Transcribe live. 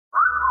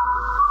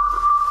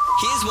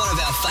Here's one of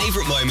our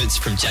favourite moments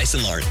from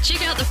Jason Lauren.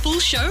 Check out the full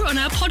show on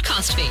our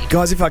podcast feed.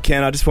 Guys, if I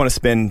can, I just want to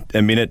spend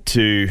a minute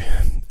to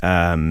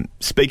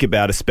speak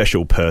about a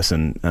special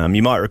person.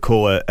 You might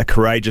recall a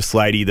courageous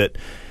lady that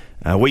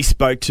we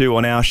spoke to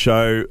on our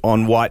show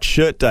on White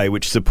Shirt Day,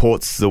 which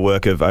supports the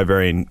work of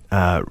Ovarian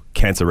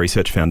Cancer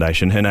Research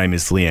Foundation. Her name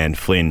is Leane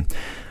Flynn.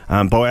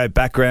 By way of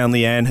background,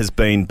 Leane has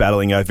been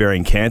battling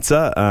ovarian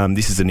cancer.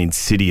 This is an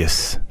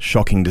insidious,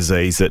 shocking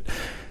disease that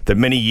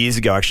many years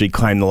ago actually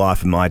claimed the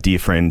life of my dear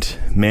friend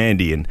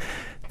Mandy. And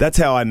that's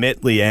how I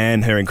met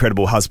Leane, her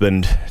incredible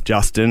husband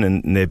Justin,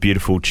 and their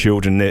beautiful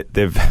children.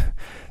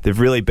 They've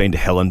really been to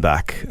hell and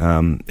back.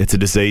 It's a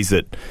disease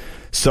that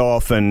so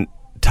often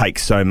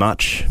takes so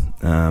much.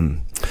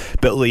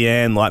 But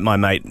Leane, like my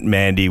mate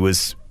Mandy,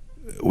 was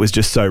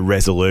just so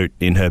resolute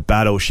in her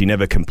battle. She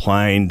never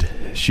complained.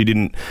 She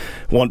didn't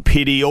want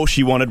pity. All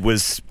she wanted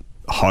was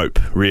hope,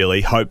 really.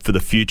 Hope for the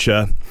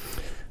future.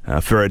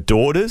 For her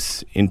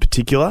daughters in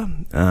particular.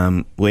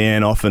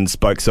 Leane often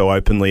spoke so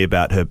openly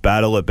about her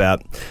battle,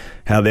 about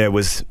how there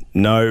was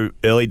no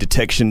early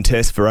detection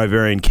test for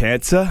ovarian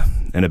cancer,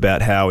 and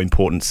about how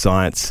important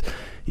science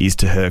is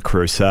to her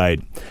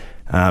crusade.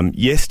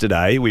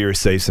 Yesterday, we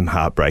received some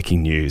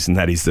heartbreaking news, and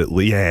that is that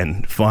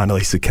Leane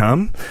finally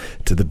succumbed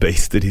to the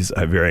beast that is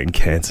ovarian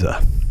cancer.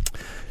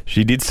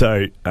 She did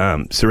so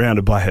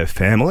surrounded by her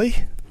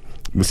family.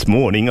 This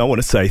morning, I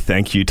want to say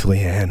thank you to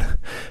Leane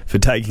for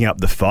taking up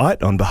the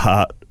fight on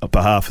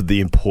behalf of the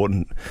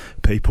important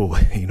people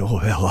in all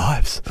of our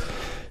lives.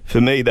 For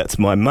me, that's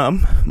my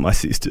mum, my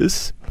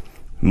sisters,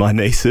 my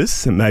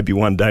nieces, and maybe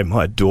one day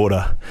my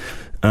daughter.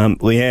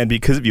 Leane,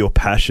 because of your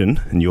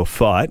passion and your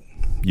fight,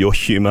 your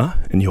humour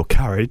and your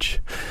courage,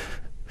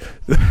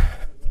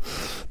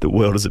 the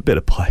world is a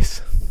better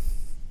place.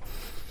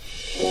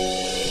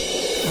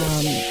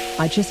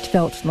 I just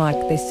felt like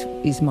this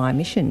is my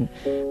mission.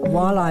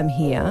 While I'm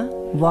here,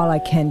 while I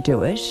can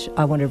do it,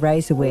 I want to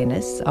raise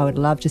awareness. I would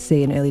love to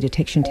see an early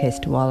detection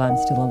test while I'm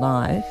still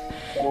alive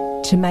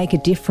to make a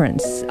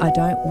difference. I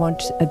don't want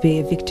to be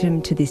a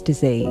victim to this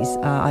disease.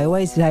 I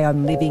always say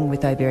I'm living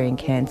with ovarian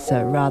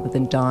cancer rather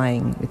than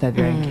dying with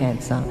ovarian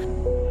cancer.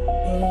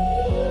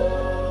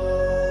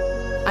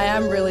 I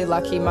am really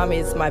lucky. Mum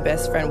is my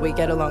best friend. We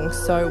get along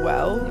so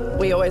well.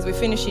 We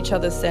finish each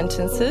other's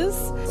sentences,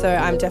 so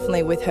I'm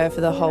definitely with her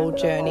for the whole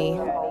journey.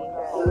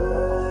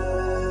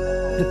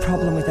 The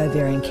problem with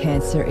ovarian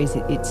cancer is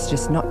it's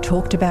just not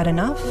talked about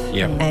enough,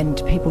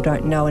 and people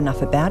don't know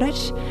enough about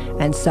it,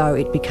 and so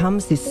it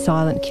becomes this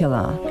silent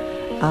killer.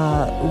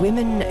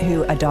 Women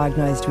who are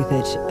diagnosed with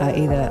it are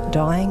either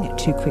dying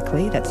too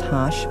quickly, that's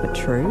harsh but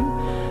true,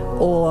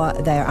 or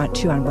they are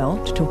too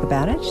unwell to talk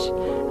about it.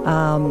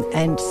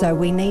 And so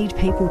we need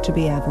people to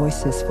be our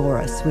voices for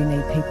us. We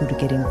need people to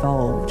get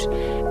involved.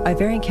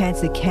 Ovarian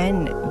cancer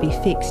can be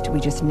fixed. We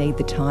just need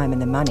the time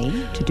and the money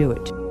to do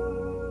it.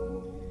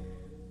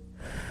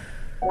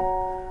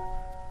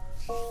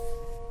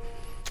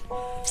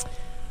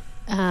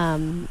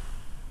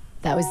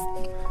 That was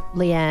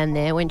Leane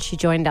there when she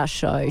joined our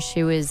show.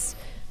 She was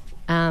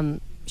a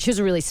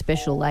really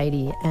special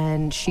lady,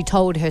 and she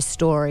told her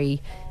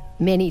story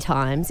many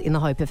times in the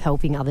hope of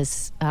helping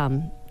others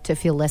to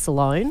feel less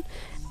alone,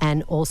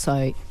 and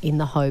also in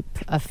the hope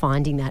of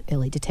finding that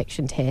early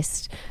detection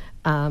test.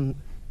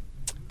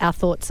 Our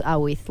thoughts are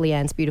with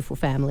Leane's beautiful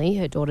family,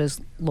 her daughters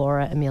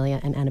Laura, Amelia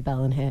and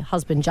Annabelle, and her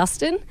husband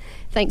Justin.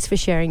 Thanks for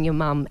sharing your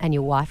mum and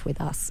your wife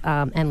with us.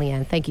 And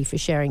Leane, thank you for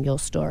sharing your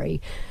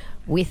story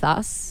with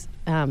us.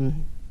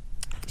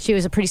 She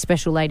was a pretty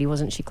special lady,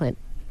 wasn't she, Clint?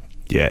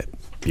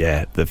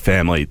 Yeah, the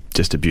family,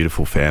 just a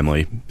beautiful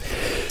family.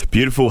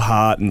 Beautiful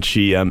heart, and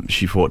she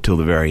fought till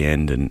the very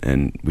end,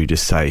 and we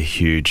just say a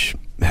huge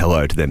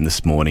hello to them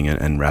this morning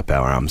and wrap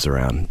our arms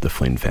around the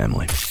Flynn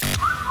family.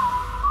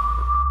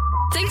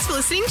 Thanks for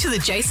listening to the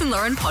Jason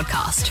Lauren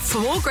podcast. For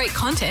more great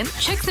content,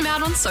 check them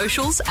out on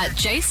socials at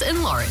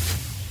Jason Lauren.